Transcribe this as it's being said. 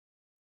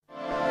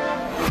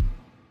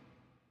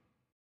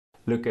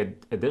Look,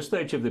 at this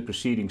stage of the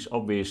proceedings,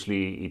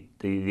 obviously,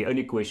 the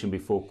only question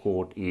before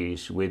court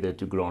is whether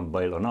to grant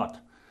bail or not.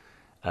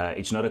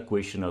 It's not a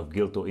question of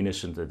guilt or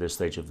innocence at this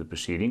stage of the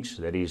proceedings.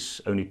 That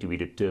is only to be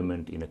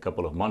determined in a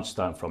couple of months'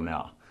 time from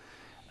now.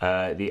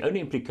 The only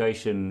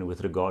implication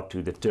with regard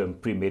to the term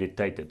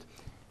premeditated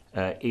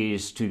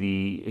is to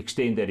the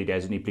extent that it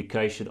has an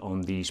implication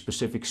on the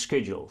specific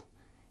schedule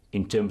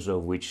in terms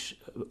of which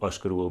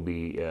Oscar will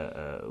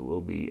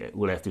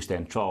have to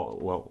stand trial,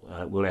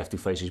 will have to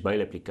face his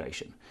bail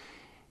application.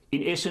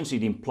 In essence,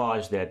 it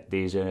implies that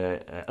there's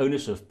an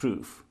onus of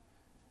proof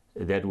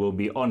that will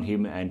be on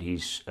him and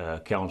his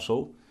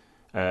counsel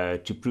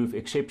to prove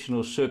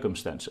exceptional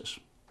circumstances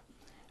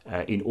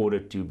in order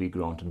to be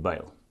granted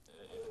bail.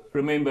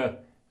 Remember,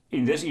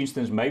 in this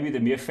instance, maybe the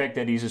mere fact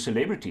that he's a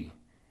celebrity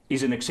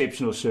is an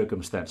exceptional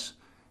circumstance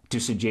to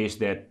suggest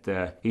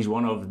that he's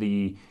one of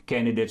the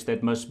candidates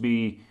that must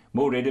be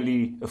more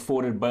readily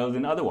afforded bail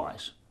than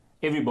otherwise.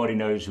 Everybody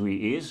knows who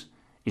he is.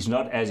 It's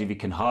not as if he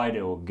can hide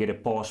or get a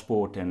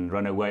passport and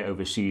run away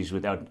overseas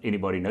without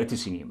anybody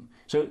noticing him.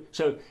 So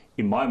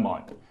in my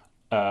mind,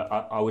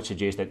 I would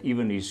suggest that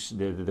even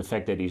the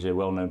fact that he's a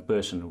well-known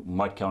person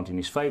might count in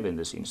his favor in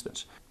this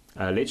instance.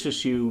 Let's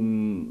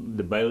assume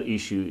the bail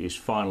issue is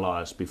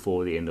finalized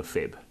before the end of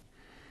Feb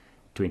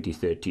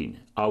 2013.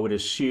 I would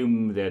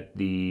assume that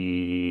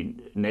the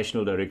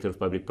National Director of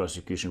Public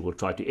Prosecution will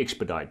try to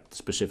expedite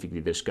specifically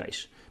this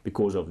case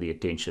because of the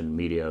attention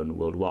media and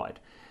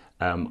worldwide.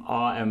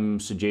 I am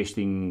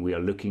suggesting we are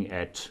looking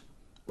at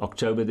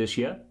October this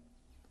year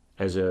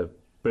as a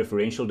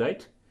preferential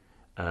date.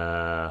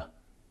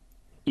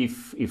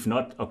 If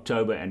not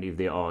October, and if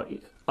there are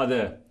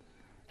other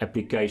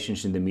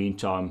applications in the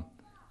meantime,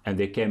 and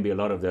there can be a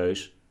lot of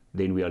those,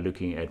 then we are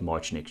looking at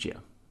March next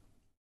year.